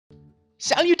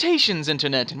Salutations,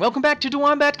 Internet, and welcome back to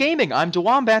DaWombatGaming. I'm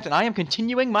DaWombat, and I am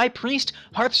continuing my Priest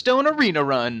Hearthstone arena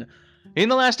run. In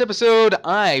the last episode,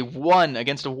 I won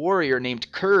against a warrior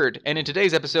named Kurd, and in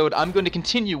today's episode, I'm going to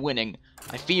continue winning.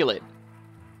 I feel it.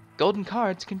 Golden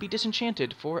cards can be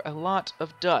disenchanted for a lot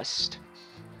of dust.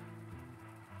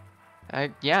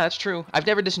 Yeah, that's true. I've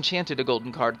never disenchanted a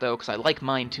golden card, though, because I like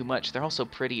mine too much. They're also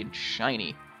pretty and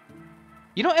shiny.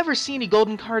 You don't ever see any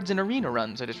golden cards in arena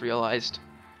runs, I just realized.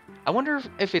 I wonder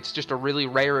if it's just a really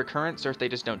rare occurrence or if they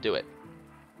just don't do it.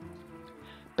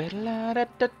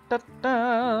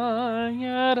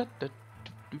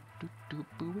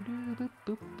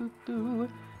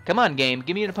 Come on, game.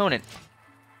 Give me an opponent.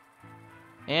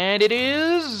 And it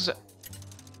is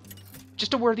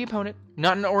just a worthy opponent.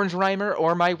 Not an orange rhymer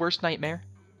or my worst nightmare.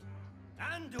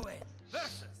 Anduin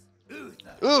versus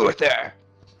Uther. Uther!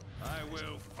 I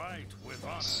will fight with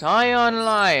honor. Scion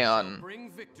Lion. Bring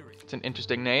victory. It's an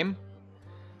interesting name.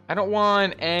 I don't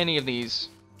want any of these.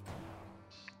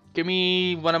 Give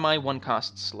me one of my one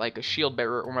costs, like a shield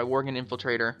bearer or my Worgen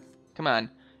infiltrator. Come on.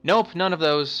 Nope, none of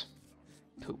those.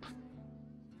 Poop.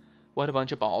 What a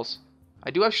bunch of balls.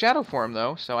 I do have shadow form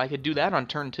though, so I could do that on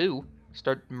turn 2.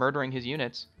 Start murdering his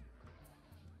units.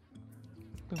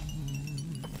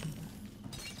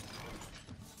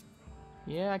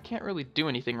 Yeah, I can't really do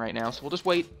anything right now, so we'll just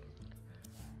wait.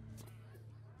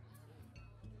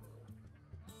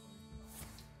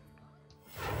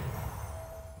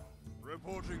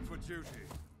 Reporting for duty.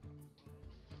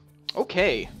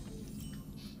 Okay.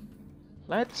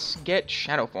 Let's get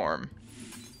shadow form.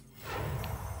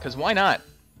 'Cause why not?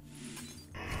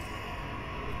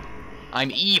 I'm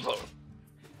evil.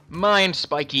 Mind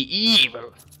spiky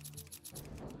evil.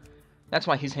 That's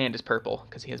why his hand is purple,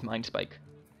 because he has mind spike.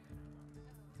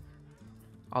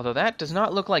 Although that does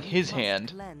not look like his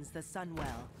hand. The sun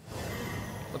well.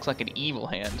 Looks like an evil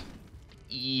hand.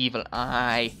 Evil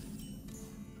eye.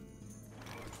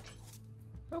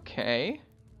 Okay.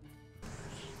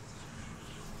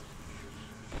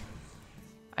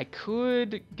 I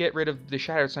could get rid of the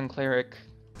Shattered Sun Cleric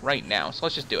right now, so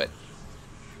let's just do it.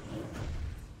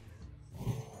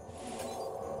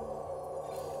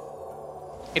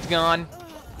 It's gone.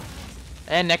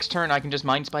 And next turn I can just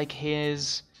Mind Spike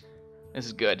his. This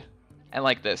is good. I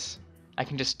like this. I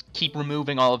can just keep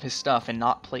removing all of his stuff and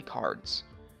not play cards.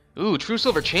 Ooh, True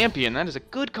Silver Champion. That is a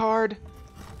good card.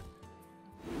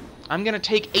 I'm gonna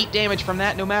take 8 damage from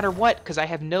that no matter what, because I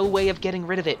have no way of getting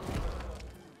rid of it.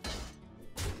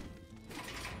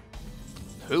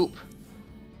 Poop.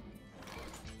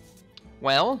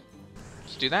 Well,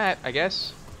 let's do that, I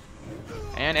guess.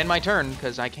 And end my turn,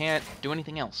 because I can't do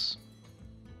anything else.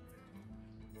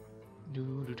 I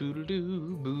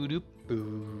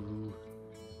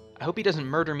hope he doesn't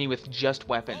murder me with just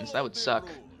weapons. That would suck.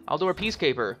 I'll do a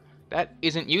Peacekeeper. That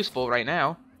isn't useful right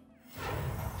now.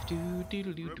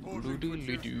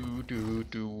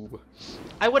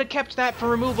 I would have kept that for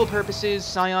removal purposes,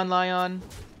 Scion Lion.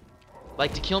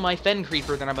 Like to kill my Fen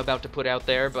Creeper that I'm about to put out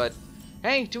there, but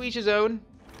hey, to each his own.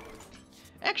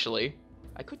 Actually,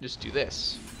 I could just do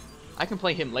this. I can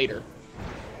play him later.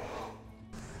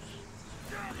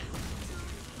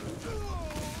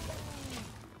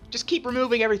 Just keep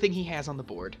removing everything he has on the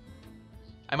board.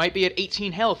 I might be at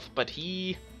 18 health, but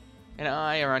he and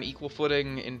I are on equal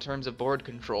footing in terms of board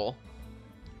control.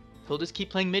 He'll just keep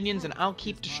playing minions and I'll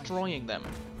keep destroying them.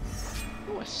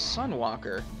 Ooh, a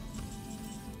Sunwalker.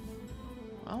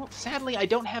 Well, sadly I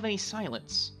don't have any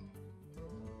silence.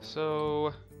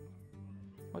 So,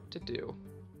 what to do?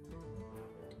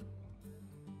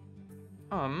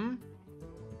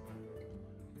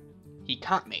 He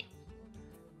caught me.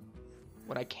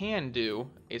 What I can do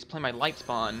is play my Light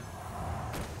Spawn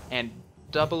and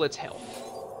double its health.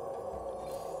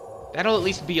 That'll at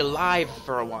least be alive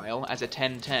for a while as a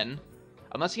 10-10.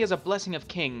 Unless he has a Blessing of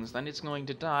Kings, then it's going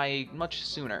to die much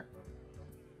sooner.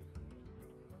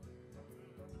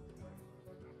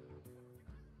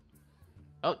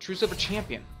 Oh, True Silver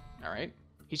Champion. Alright.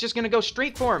 He's just gonna go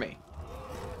straight for me.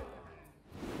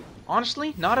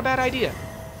 Honestly, not a bad idea.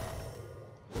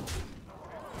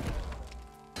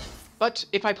 But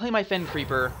if I play my Fen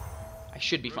Creeper, I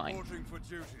should be fine.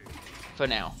 For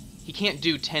now. He can't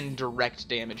do 10 direct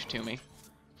damage to me.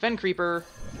 Fen Creeper.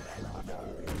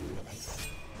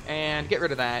 And get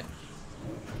rid of that.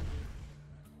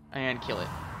 And kill it.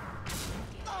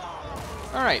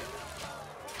 Alright.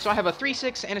 So I have a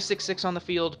 3-6 and a 6-6 on the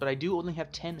field, but I do only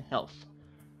have 10 health.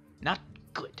 Not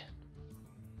good.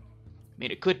 I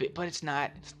mean, it could be, but it's not.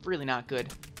 It's really not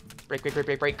good. Break, break, break,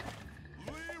 break, break.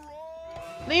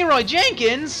 Leroy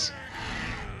Jenkins?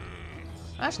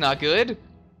 That's not good.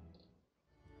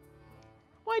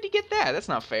 Why How'd he get that? That's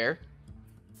not fair.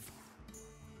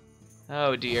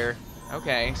 Oh dear.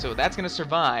 Okay, so that's gonna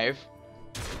survive.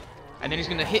 And then he's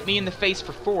gonna hit me in the face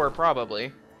for 4,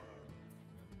 probably.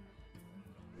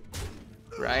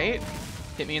 Right?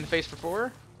 Hit me in the face for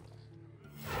 4?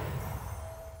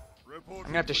 I'm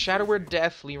gonna have to Shadow Word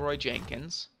Death Leroy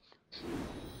Jenkins.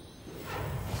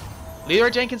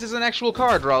 Leroy Jenkins is an actual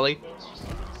card, Raleigh.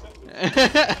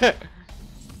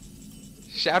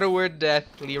 Shadow Word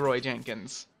Death Leroy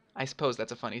Jenkins. I suppose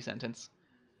that's a funny sentence.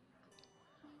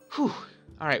 Whew.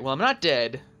 Alright, well, I'm not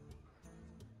dead.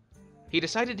 He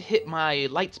decided to hit my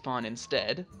light spawn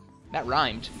instead. That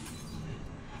rhymed.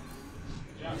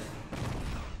 At least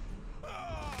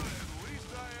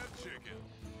I have chicken.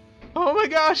 Oh my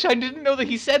gosh, I didn't know that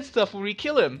he said stuff when we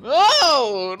kill him.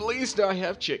 Oh, at least I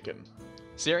have chicken.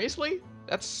 Seriously?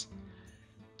 That's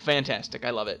fantastic.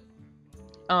 I love it.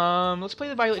 Let's play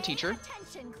the Violet Teacher.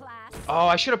 Oh,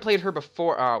 I should have played her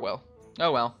before. Ah, well.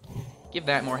 Oh well. Give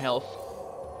that more health.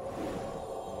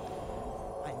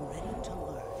 I'm ready to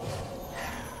learn.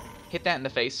 Hit that in the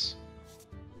face.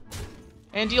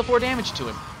 And deal 4 damage to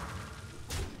him.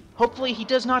 Hopefully he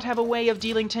does not have a way of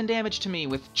dealing 10 damage to me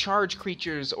with charge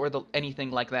creatures or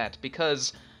anything like that,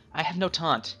 because I have no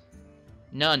taunt.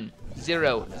 None.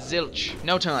 Zero. Zilch.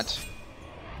 No taunt.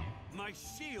 My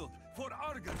shield for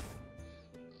Argus.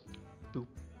 Boop.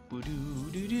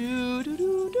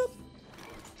 Boo-doo-doo-doo-doo-doo-doo.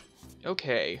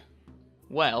 Okay.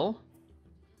 Well,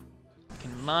 I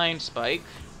can Mind Spike.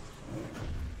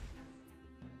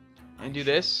 And do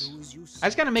this. I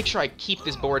just gotta make sure I keep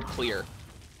this board clear.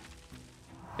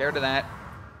 Get rid of that.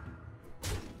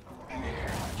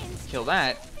 Kill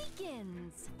that.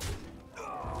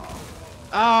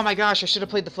 Oh my gosh, I should have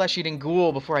played the Flesh-Eating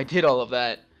Ghoul before I did all of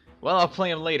that. Well, I'll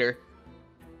play him later.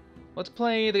 Let's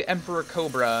play the Emperor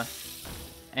Cobra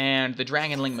and the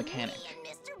Dragonling Mechanic.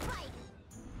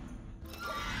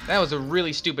 That was a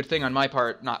really stupid thing on my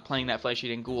part, not playing that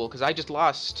Flesh-Eating Ghoul, because I just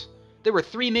lost. There were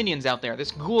 3 minions out there.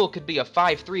 This ghoul could be a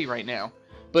 5/3 right now.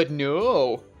 But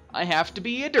no, I have to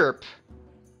be a derp.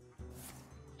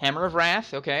 Hammer of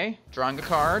Wrath, okay. Drawing a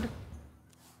card.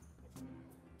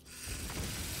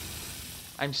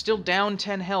 I'm still down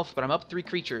 10 health, but I'm up 3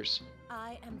 creatures.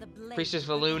 Priestess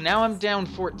Valoon, now I'm down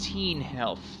 14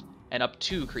 health, and up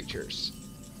 2 creatures.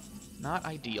 Not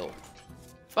ideal.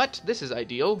 But this is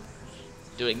ideal.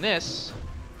 Doing this,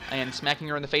 and smacking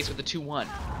her in the face with the 2/1.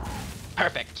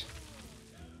 Perfect.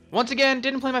 Once again,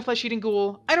 didn't play my Flesh-Eating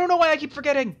Ghoul. I don't know why I keep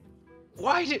forgetting.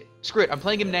 Why did... Screw it, I'm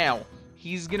playing him now.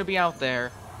 He's gonna be out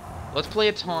there. Let's play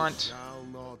a taunt.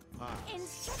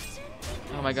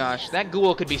 Oh my gosh, that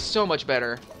ghoul could be so much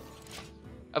better.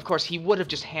 Of course, he would have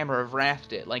just Hammer of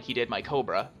Wrathed it like he did my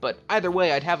Cobra, but either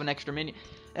way, I'd have an extra minion.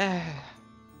 I'm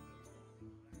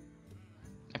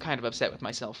kind of upset with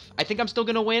myself. I think I'm still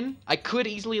gonna win. I could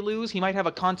easily lose. He might have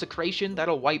a Consecration.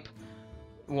 That'll wipe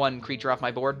 1 creature off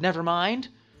my board. Never mind.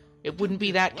 It wouldn't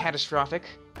be that catastrophic.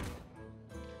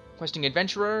 Questing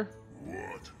Adventurer.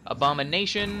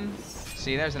 Abomination.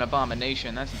 See, there's an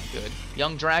Abomination. That's not good.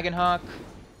 Young Dragonhawk.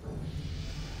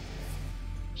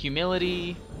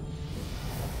 Humility.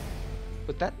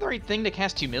 Was that the right thing to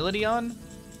cast Humility on?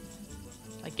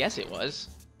 I guess it was.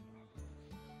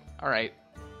 Alright.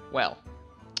 Well,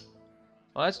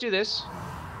 let's do this.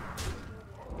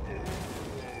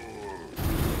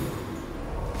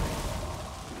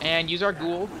 And use our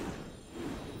ghoul.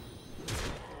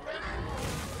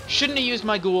 Shouldn't have used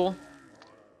my ghoul.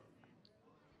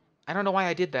 I don't know why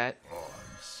I did that.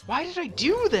 Why did I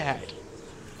do that?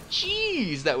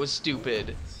 Jeez, that was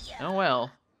stupid. Oh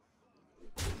well.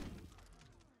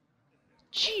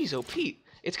 Jeez, oh Pete.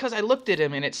 It's because I looked at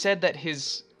him and it said that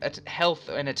his health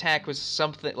and attack was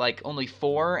something like only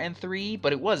 4 and 3,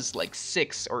 but it was like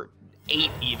 6 or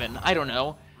 8 even. I don't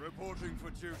know. Reporting for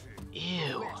duty.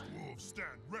 Ew. Stand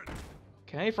ready.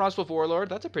 Okay, Frostwolf Warlord.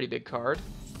 That's a pretty big card.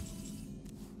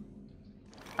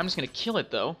 I'm just gonna kill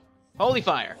it though. Holy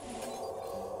fire.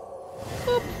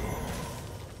 Boop.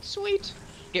 Sweet.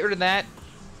 Get rid of that.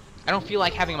 I don't feel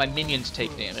like having my minions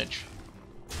take damage.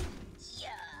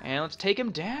 And let's take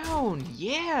him down.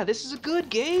 Yeah, this is a good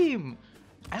game.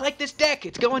 I like this deck.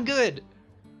 It's going good.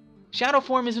 Shadow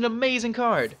Form is an amazing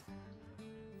card.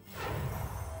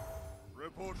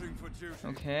 Reporting for duty.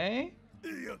 Okay.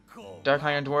 Dark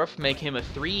Iron Dwarf, make him a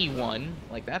 3/1.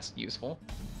 Like, that's useful.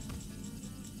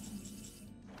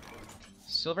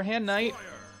 Silverhand Knight.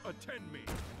 Attend me.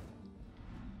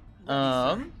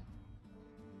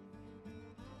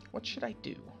 What should I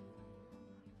do?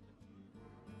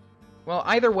 Well,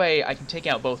 either way, I can take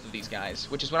out both of these guys,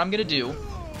 which is what I'm gonna do,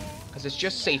 because it's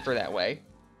just safer that way.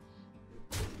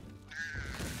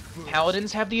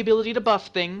 Paladins have the ability to buff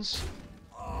things.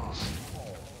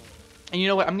 And you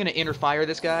know what? I'm going to inner fire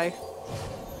this guy.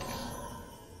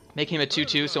 Make him a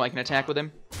 2-2 so I can attack with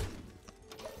him.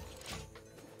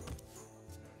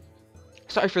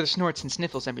 Sorry for the snorts and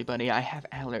sniffles, everybody. I have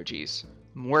allergies.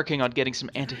 I'm working on getting some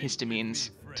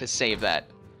antihistamines to save that.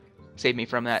 Save me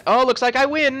from that. Oh, looks like I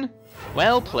win!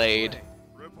 Well played.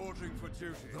 Reporting for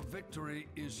duty. The victory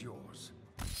is yours.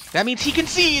 That means he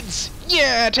concedes!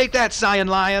 Yeah, take that, Cyan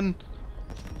Lion!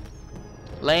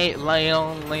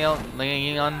 Leon.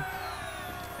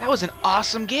 That was an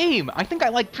awesome game! I think I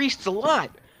like priests a lot.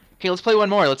 Okay, let's play one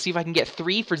more. Let's see if I can get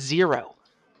 3 for 0.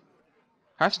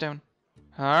 Hearthstone.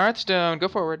 Hearthstone, go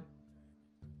forward.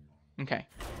 Okay.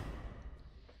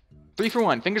 3 for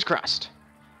 1, fingers crossed.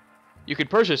 You can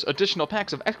purchase additional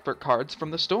packs of expert cards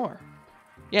from the store.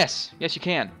 Yes, yes you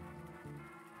can.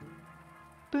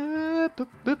 I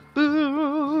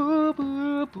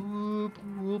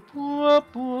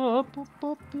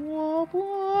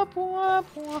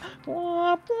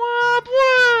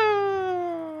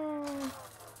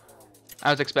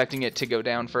was expecting it to go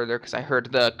down further because I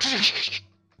heard the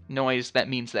noise that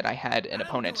means that I had an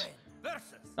opponent.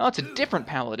 Oh, it's a different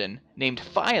paladin named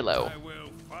Philo. I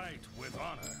will fight with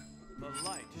honor. The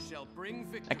light shall bring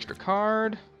victory. Extra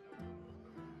card.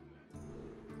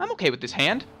 I'm okay with this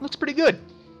hand. Looks pretty good.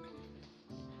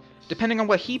 Depending on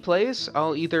what he plays,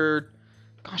 I'll either...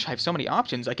 Gosh, I have so many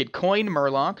options. I could coin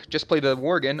Murloc, just play the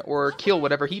Worgen, or kill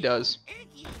whatever he does.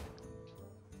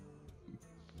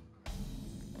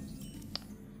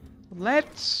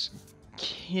 Let's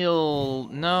kill...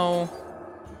 No.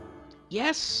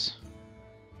 Yes?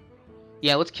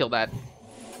 Yeah, let's kill that.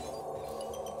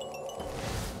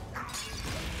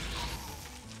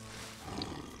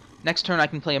 Next turn I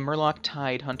can play a Murloc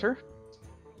Tide Hunter.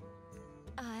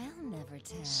 I'll never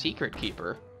tell. Secret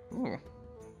Keeper. Ooh.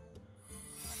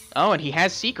 Oh, and he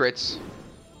has secrets.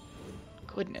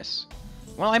 Goodness.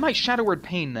 Well, I might Shadow Word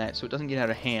Pain that so it doesn't get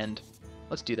out of hand.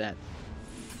 Let's do that.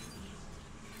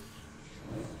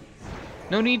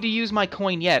 No need to use my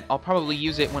coin yet. I'll probably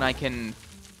use it when I can...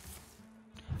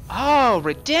 Oh,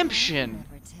 Redemption!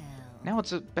 Never tell. Now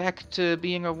it's back to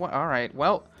being a... Alright,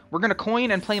 well, we're gonna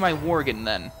coin and play my Worgen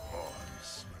then.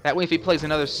 That way if he plays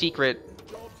another secret,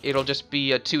 it'll just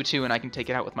be a 2-2 and I can take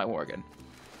it out with my Worgen.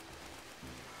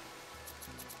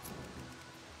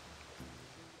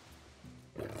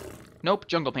 Nope,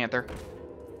 Jungle Panther.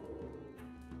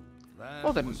 That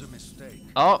Well then. was a mistake.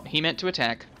 Oh, he meant to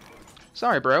attack.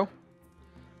 Sorry, bro.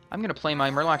 I'm gonna play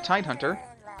my Murloc Tidehunter.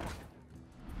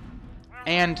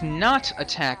 And not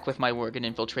attack with my Worgen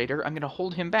Infiltrator. I'm gonna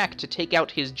hold him back to take out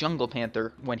his Jungle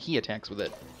Panther when he attacks with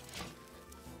it.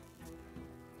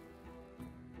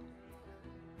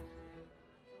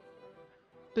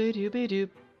 Ba-doop-ba-doop.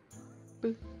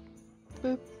 Boop.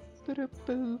 Boop. Ba-doop.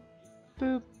 Boop.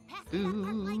 Boop.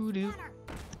 Boo-doop.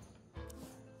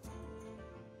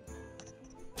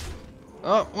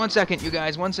 Oh, 1 second, you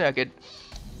guys, 1 second.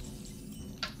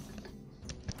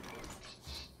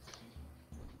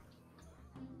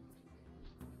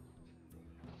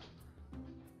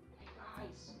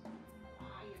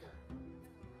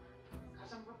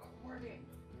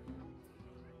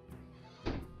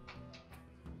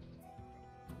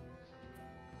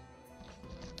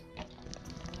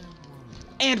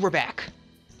 And we're back.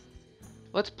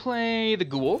 Let's play the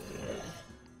Ghoul.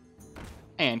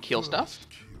 And kill stuff.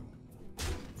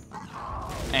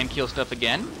 And kill stuff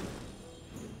again.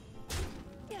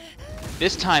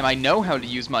 This time I know how to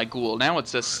use my Ghoul. Now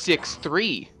it's a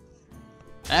 6-3.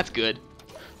 That's good.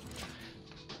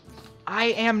 I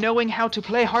am knowing how to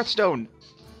play Hearthstone.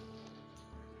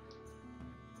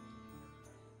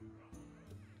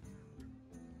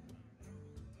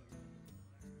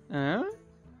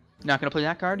 Not gonna play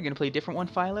that card. You're gonna play a different one,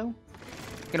 Philo?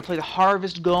 Gonna play the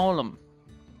Harvest Golem.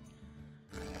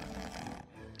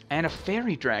 And a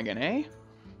Fairy Dragon, eh?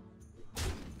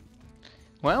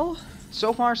 Well,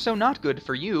 so far so not good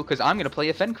for you, because I'm gonna play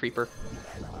a Fen Creeper.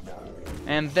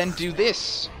 And then do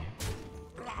this.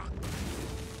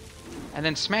 And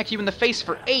then smack you in the face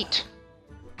for 8.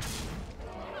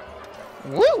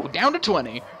 Woo! Down to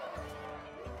 20.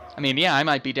 I mean, yeah, I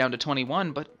might be down to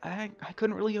 21, but I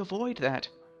couldn't really avoid that.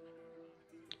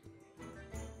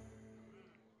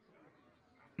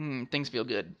 Things feel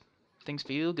good. Things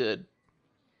feel good.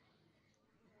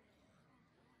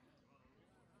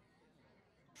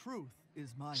 Truth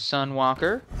is my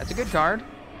Sunwalker. That's a good card.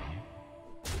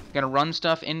 Gonna run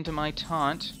stuff into my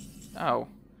taunt. Oh.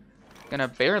 Gonna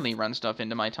barely run stuff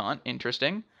into my taunt.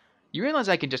 Interesting. You realize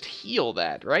I can just heal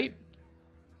that, right?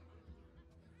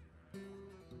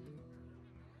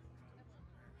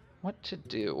 What to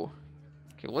do?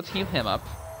 Okay, well, let's heal him up.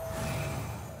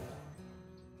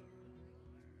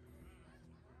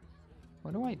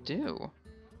 What do I do?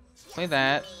 Play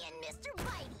that.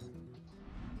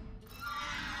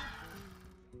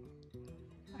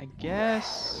 I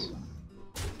guess...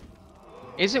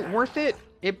 Is it worth it?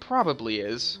 It probably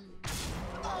is.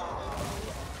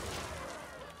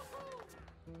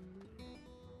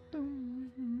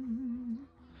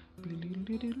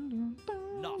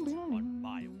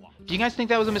 Do you guys think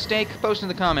that was a mistake? Post in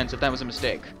the comments if that was a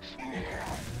mistake.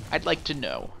 I'd like to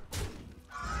know.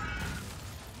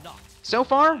 So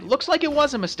far, looks like it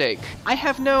was a mistake. I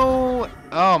have no...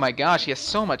 Oh my gosh, he has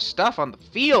so much stuff on the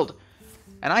field.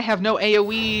 And I have no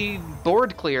AoE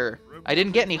board clear. I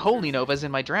didn't get any Holy Novas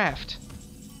in my draft.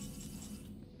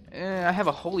 I have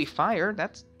a Holy Fire.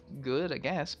 That's good, I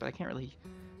guess, but I can't really...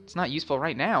 It's not useful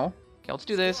right now. Okay, let's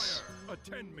do this.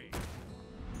 Attend me.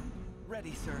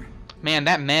 Ready, sir. Man,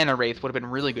 that Mana Wraith would have been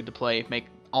really good to play. Make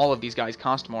all of these guys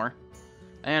cost more.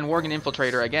 And Worgen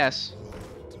Infiltrator, I guess.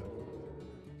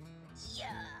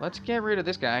 Let's get rid of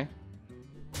this guy.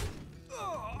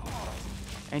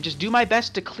 And just do my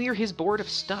best to clear his board of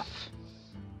stuff.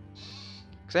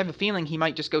 Because I have a feeling he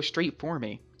might just go straight for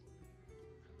me.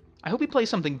 I hope he plays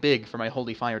something big for my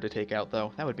Holy Fire to take out,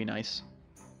 though. That would be nice.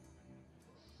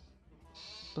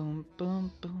 Boom,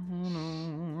 boom,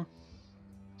 boom.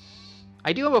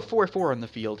 I do have a 4/4 on the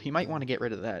field. He might want to get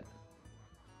rid of that.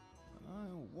 I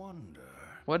wonder.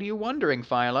 What are you wondering,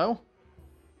 Philo?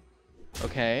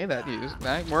 Okay, that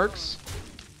works.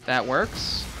 That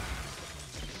works.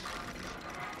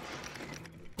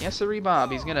 Yes, sirree,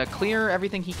 Bob. He's gonna clear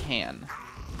everything he can.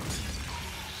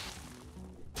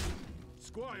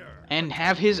 Squire. And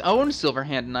have his own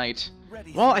Silverhand Knight.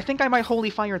 Well, I think I might Holy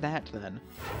Fire that, then.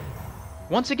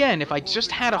 Once again, if I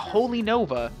just had a Holy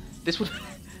Nova, this would...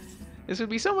 this would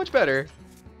be so much better.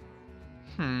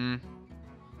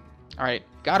 Alright,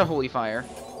 got a Holy Fire.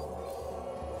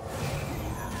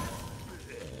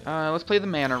 Let's play the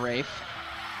Mana Wraith.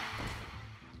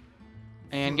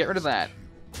 And get rid of that.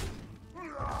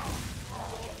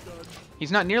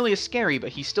 He's not nearly as scary, but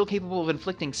he's still capable of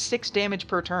inflicting 6 damage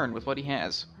per turn with what he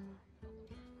has.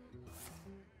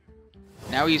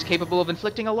 Now he's capable of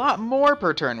inflicting a lot more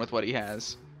per turn with what he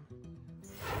has.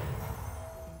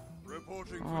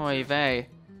 Oy vey.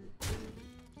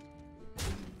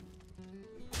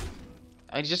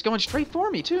 He's just going straight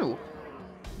for me, too.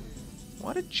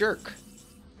 What a jerk.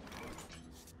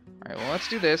 Alright, well, let's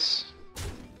do this.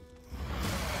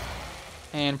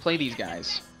 And play these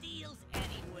guys.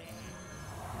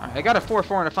 Alright, I got a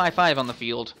 4/4 and a 5/5 on the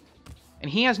field.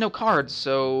 And he has no cards,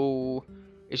 so...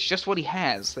 It's just what he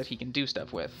has that he can do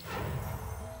stuff with.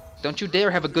 Don't you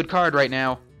dare have a good card right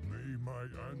now.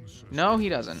 No, he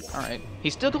doesn't. Alright.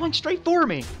 He's still going straight for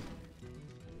me!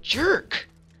 Jerk!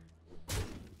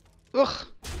 Ugh!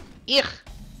 Ich!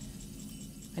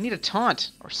 I need a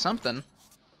taunt, or something.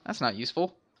 That's not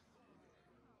useful.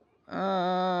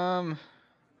 Okay,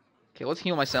 let's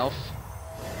heal myself.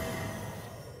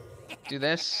 Do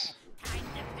this.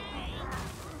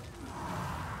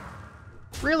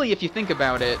 Really, if you think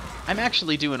about it, I'm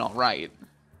actually doing alright.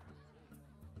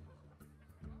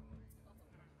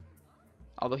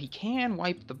 Although he can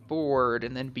wipe the board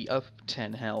and then be up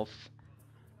 10 health.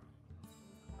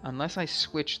 Unless I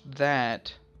switch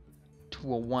that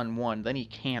to a 1/1, then he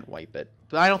can't wipe it.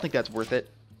 But I don't think that's worth it.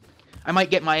 I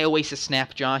might get my Oasis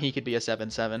Snapjaw, he could be a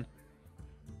 7/7.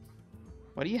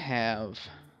 What do you have?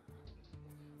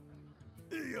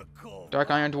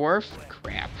 Dark Iron Dwarf?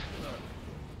 Crap.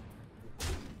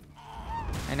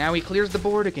 And now he clears the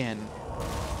board again.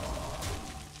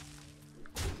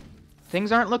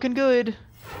 Things aren't looking good.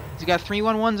 He's got 3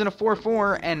 1/1s and a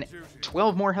 4/4 and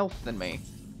 12 more health than me.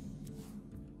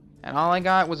 And all I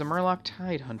got was a Murloc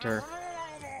Tidehunter.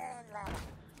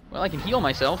 Well, I can heal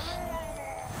myself.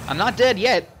 I'm not dead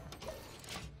yet.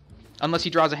 Unless he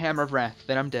draws a Hammer of Wrath,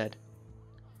 then I'm dead.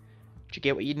 Did you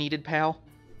get what you needed, pal?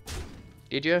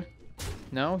 Did you?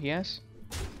 No? Yes?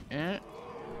 Eh?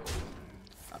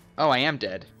 Oh, I am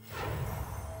dead.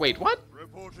 Wait, what?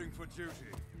 Reporting for duty.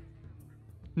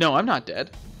 No, I'm not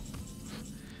dead.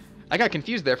 I got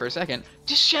confused there for a second.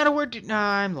 Just Shadow Word.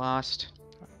 Nah, I'm lost.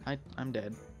 I'm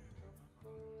dead.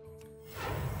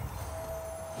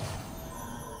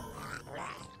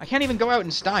 I can't even go out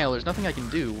in style. There's nothing I can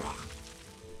do.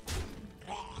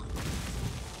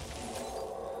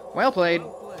 Well played.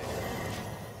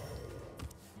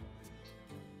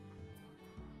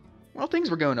 Well, things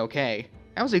were going okay.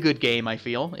 That was a good game, I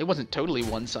feel. It wasn't totally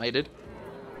one-sided.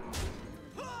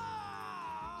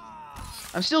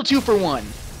 I'm still 2 for 1.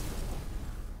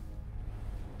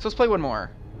 So let's play one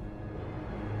more.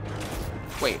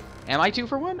 Wait. Am I 2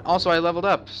 for 1? Also, I leveled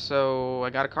up, so I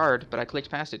got a card, but I clicked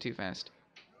past it too fast.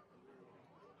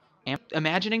 Am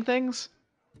imagining things?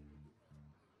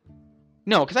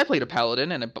 No, because I played a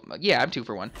paladin, and yeah, I'm 2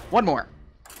 for 1. One more.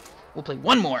 We'll play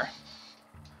one more.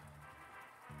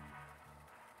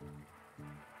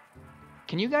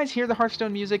 Can you guys hear the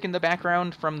Hearthstone music in the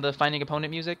background from the Finding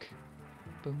Opponent music?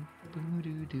 Boom, boom,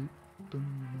 doo, doo,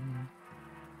 boom,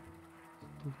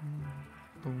 boom,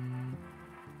 boom.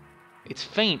 It's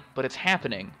faint, but it's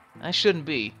happening. That shouldn't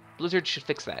be. Blizzard should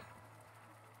fix that.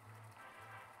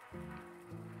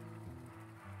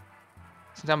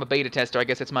 Since I'm a beta tester, I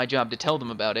guess it's my job to tell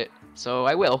them about it. So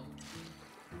I will.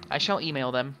 I shall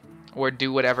email them. Or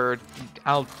do whatever.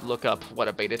 I'll look up what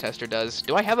a beta tester does.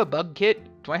 Do I have a bug kit?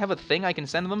 Do I have a thing I can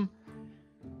send them?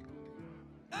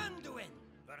 Anduin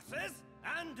versus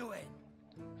Anduin.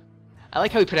 I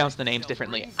like how he pronounced the names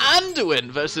differently. Anduin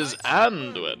versus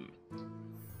Anduin.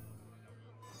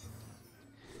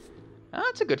 Ah,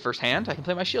 that's a good first hand. I can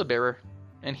play my shield bearer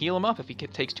and heal him up if he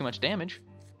takes too much damage.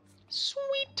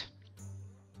 Sweet.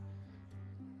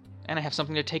 And I have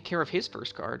something to take care of his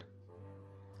first card.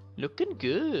 Looking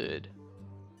good.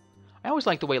 I always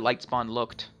liked the way Lightspawn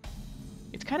looked.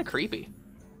 It's kind of creepy.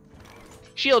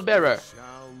 Shield bearer.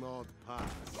 Shall not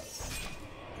pass.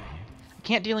 I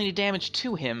can't deal any damage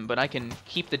to him, but I can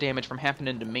keep the damage from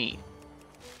happening to me.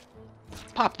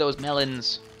 Pop those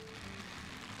melons.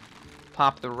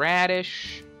 Pop the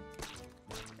radish.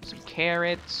 Some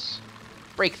carrots.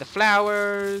 Break the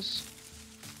flowers.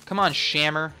 Come on,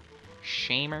 Shammer.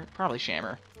 Shamer? Probably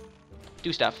Shammer.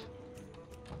 Do stuff.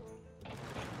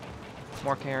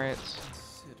 More carrots.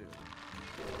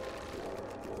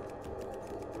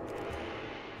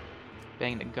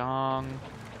 Bang the gong.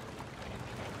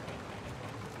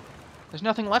 There's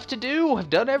nothing left to do.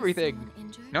 I've done everything.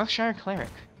 Northshire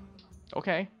Cleric.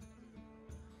 Okay.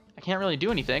 I can't really do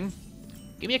anything.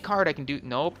 Give me a card I can do.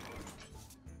 Nope.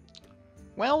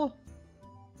 Well,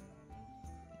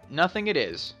 nothing it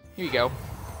is. Here you go.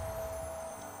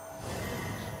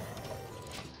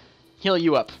 Heal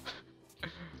you up.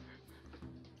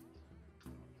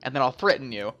 And then I'll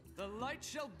threaten you. The light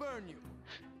shall burn you.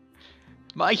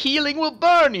 My healing will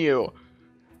burn you!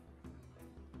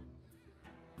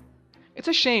 It's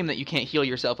a shame that you can't heal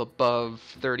yourself above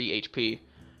 30 HP.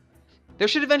 There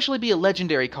should eventually be a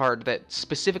legendary card that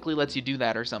specifically lets you do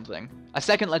that or something. A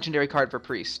second legendary card for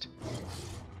Priest.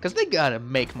 Because they gotta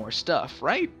make more stuff,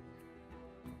 right?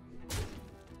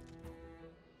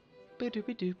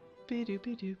 Ba-doop-a-doop,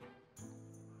 ba-doop-a-doop.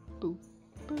 Boop,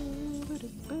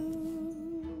 ba-da-boo.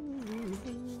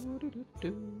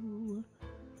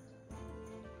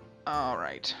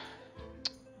 Alright.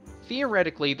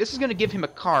 Theoretically, this is going to give him a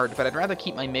card, but I'd rather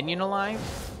keep my minion alive.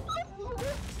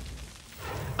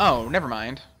 Oh, never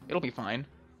mind. It'll be fine.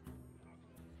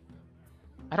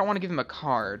 I don't want to give him a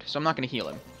card, so I'm not going to heal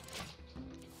him.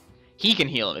 He can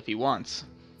heal him if he wants.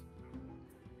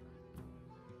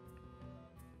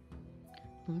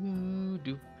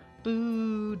 Boo-doo.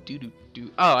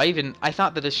 Boo-doo-doo-doo. Oh, I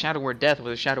thought that the shadow word death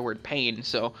was a shadow word pain,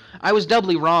 so I was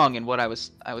doubly wrong in what I was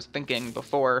thinking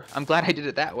before. I'm glad I did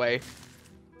it that way.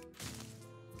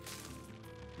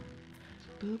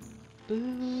 Boop,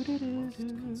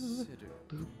 boo-doo-doo-doo.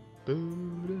 Boop,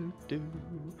 boo-doo-doo.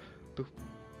 Boop,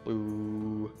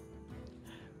 boo.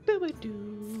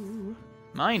 Boo-a-doo.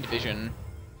 Mind vision.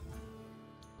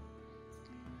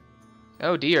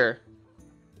 Oh dear.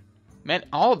 Man,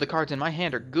 all of the cards in my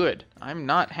hand are good. I'm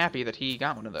not happy that he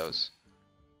got one of those.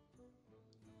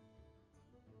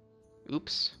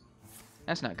 Oops.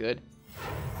 That's not good.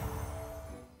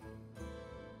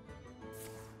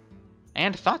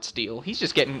 And Thought Steal. He's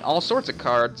just getting all sorts of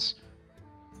cards.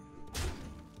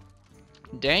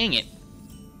 Dang it.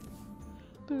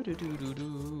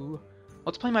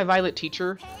 Let's play my Violet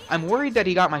Teacher. I'm worried that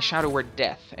he got my Shadow Word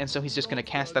Death, and so he's just going to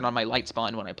cast that on my Light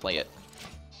Spawn when I play it.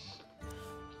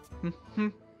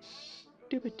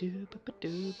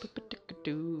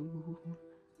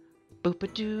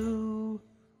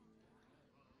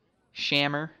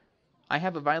 Shammer. I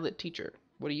have a Violet Teacher.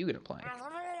 What are you gonna play?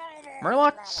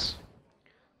 Murlocs?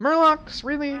 Murlocs?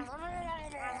 Really?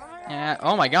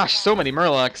 Oh my gosh, so many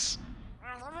Murlocs.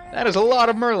 That is a lot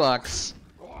of Murlocs.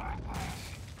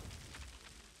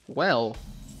 Well,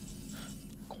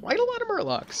 quite a lot of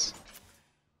Murlocs.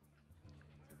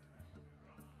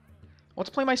 Let's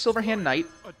play my Silverhand Knight.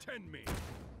 Attend me.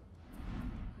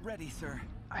 Ready, sir.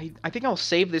 I think I'll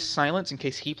save this silence in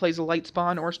case he plays a Light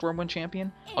Spawn or a Stormwind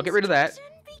champion. I'll get rid of that.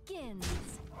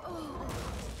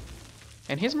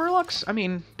 And his Murlocs, I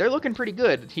mean, they're looking pretty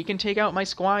good. He can take out my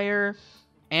Squire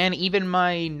and even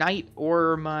my Knight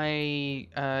or my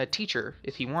Teacher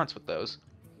if he wants with those.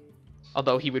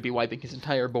 Although he would be wiping his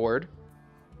entire board.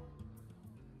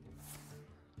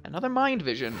 Another Mind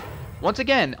Vision. Once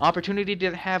again, opportunity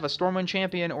to have a Stormwind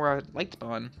Champion or a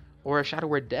Lightspawn or a Shadow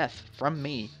Word Death from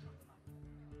me.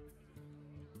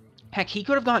 Heck, he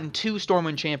could have gotten 2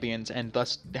 Stormwind Champions and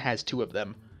thus has 2 of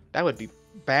them. That would be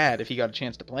bad if he got a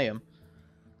chance to play them.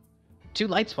 2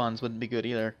 Lightspawns wouldn't be good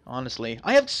either, honestly.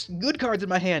 I have good cards in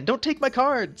my hand. Don't take my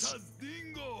cards.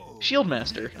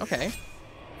 Shieldmaster. Okay.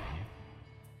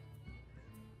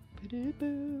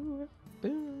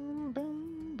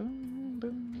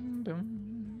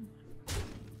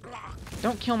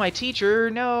 Don't kill my teacher.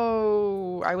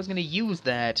 No. I was going to use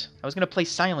that. I was going to play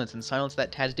Silence and silence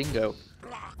that Tazdingo.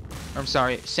 I'm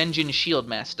sorry, Senjin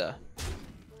Shieldmaster.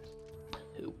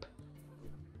 Poop.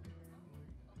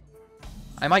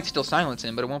 I might still silence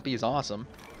him, but it won't be as awesome.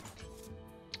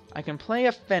 I can play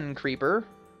a Fen Creeper.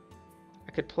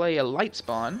 I could play a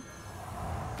Lightspawn.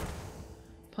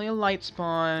 Play a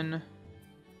Lightspawn.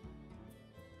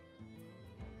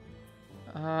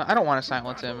 I don't want to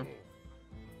silence him.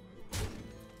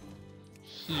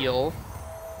 Heal.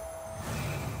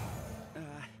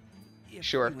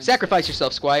 Sure. Sacrifice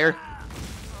yourself, Squire.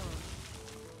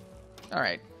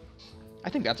 Alright. I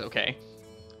think that's okay.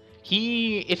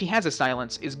 He, if he has a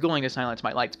silence, is going to silence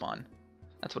my Lightspawn.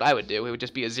 That's what I would do. It would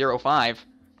just be a 0-5.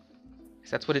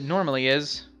 Because that's what it normally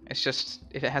is. It's just,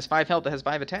 if it has 5 health, it has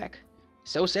 5 attack.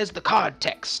 So says the card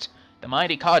text. The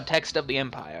mighty card text of the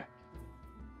Empire.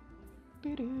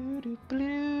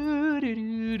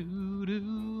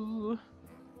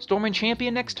 Stormwind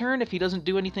Champion next turn if he doesn't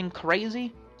do anything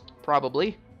crazy?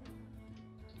 Probably.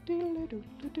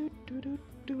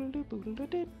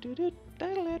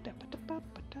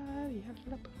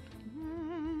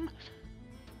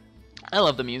 I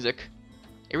love the music.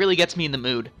 It really gets me in the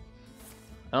mood.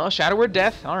 Oh, Shadow Word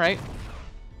Death. Alright.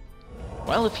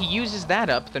 Well, if he uses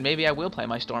that up, then maybe I will play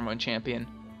my Stormwind Champion.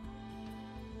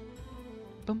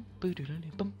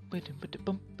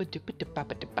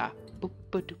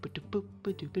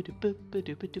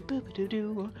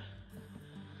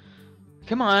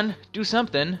 Come on, do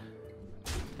something.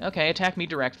 Okay, attack me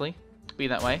directly. Be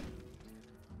that way.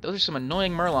 Those are some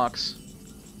annoying Murlocs.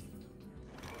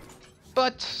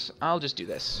 But I'll just do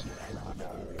this.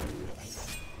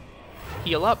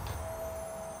 Heal up.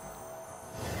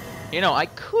 You know, I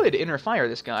could Inner Fire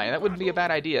this guy. That wouldn't be a bad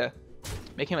idea.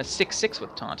 Make him a 6/6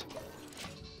 with Taunt.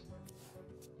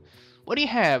 What do you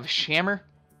have, Shammer?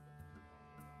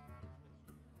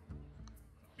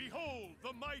 Behold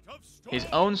the might of His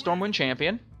own Stormwind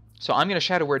Champion. So I'm going to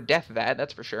Shadow Word Death that,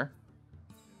 that's for sure.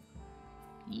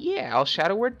 Yeah, I'll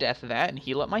Shadow Word Death that and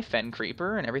heal up my Fen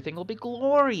Creeper and everything will be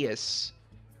glorious.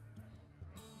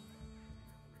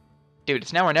 Dude,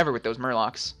 it's now or never with those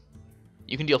Murlocs.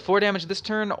 You can deal 4 damage this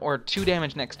turn or 2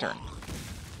 damage next turn.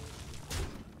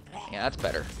 Yeah, that's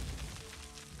better.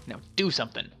 Now do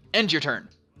something. End your turn.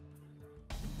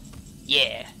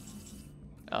 Yeah.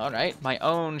 Alright, my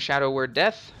own Shadow Word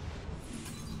Death.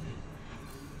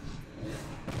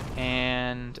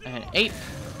 And an 8.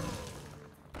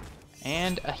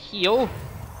 And a heal.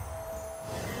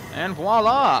 And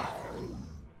voila!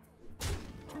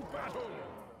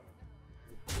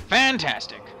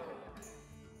 Fantastic.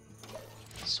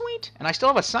 Sweet. And I still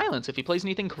have a silence if he plays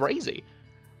anything crazy.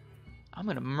 I'm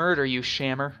gonna murder you,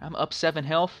 Shammer. I'm up 7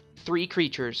 health, 3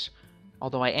 creatures.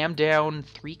 Although I am down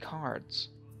 3 cards.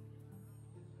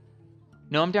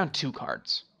 No, I'm down 2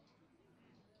 cards.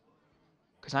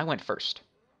 Because I went first.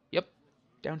 Yep,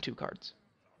 down 2 cards.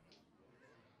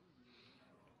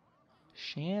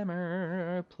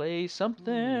 Shammer, play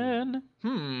something.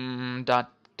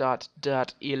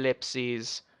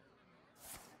 Ellipses.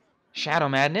 Shadow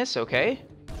Madness, okay.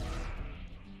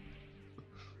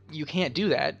 You can't do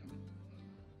that.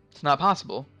 It's not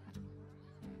possible.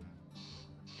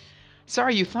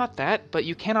 Sorry you thought that, but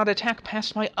you cannot attack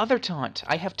past my other taunt.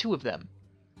 I have 2 of them.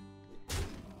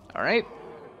 Alright.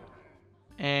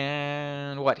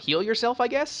 And what, heal yourself, I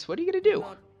guess? What are you gonna do?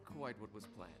 Not quite what was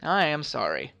planned. I am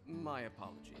sorry. My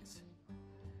apologies.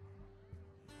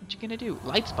 What you gonna do?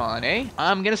 Lightspawn, eh?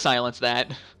 I'm gonna silence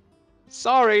that.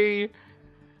 Sorry.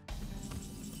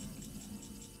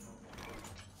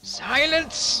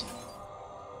 Silence!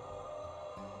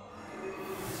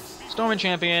 Stormwind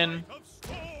Champion.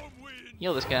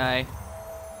 Heal this guy.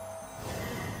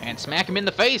 And smack him in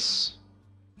the face!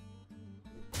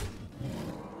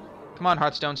 Come on,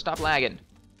 Hearthstone, stop lagging.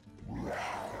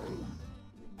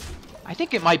 I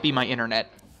think it might be my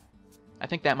internet. I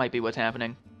think that might be what's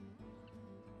happening.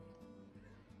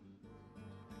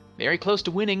 Very close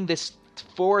to winning this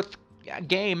 4th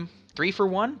game. 3 for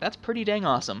 1? That's pretty dang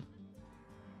awesome.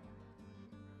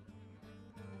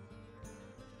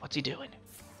 What's he doing?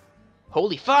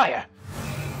 Holy fire!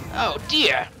 Oh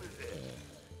dear!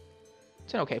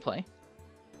 It's an okay play.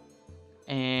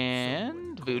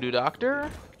 And Voodoo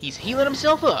Doctor, he's healing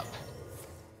himself up.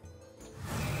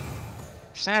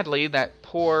 Sadly, that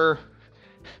poor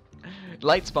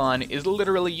light spawn is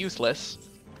literally useless.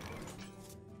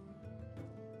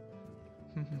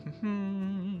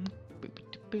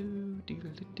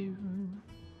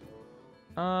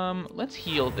 Let's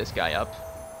heal this guy up.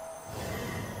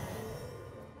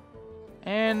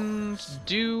 And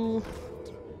do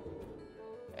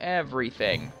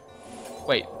everything.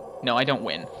 Wait, no, I don't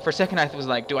win. For a second I was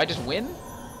like, do I just win?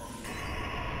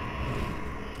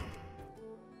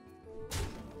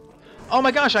 Oh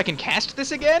my gosh, I can cast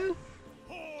this again?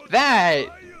 That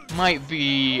might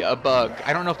be a bug.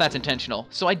 I don't know if that's intentional.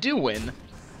 So I do win.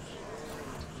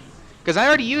 Because I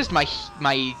already used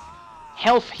my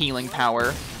health healing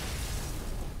power.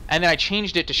 And then I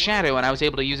changed it to Shadow and I was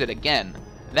able to use it again.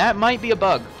 That might be a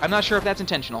bug. I'm not sure if that's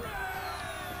intentional.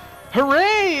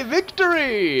 Hooray!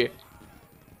 Victory!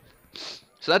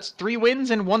 So that's 3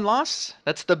 wins and 1 loss.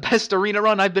 That's the best arena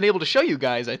run I've been able to show you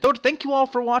guys. Thank you all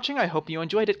for watching. I hope you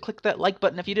enjoyed it. Click that like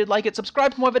button if you did like it.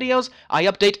 Subscribe for more videos. I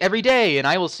update every day, and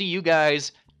I will see you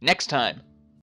guys next time.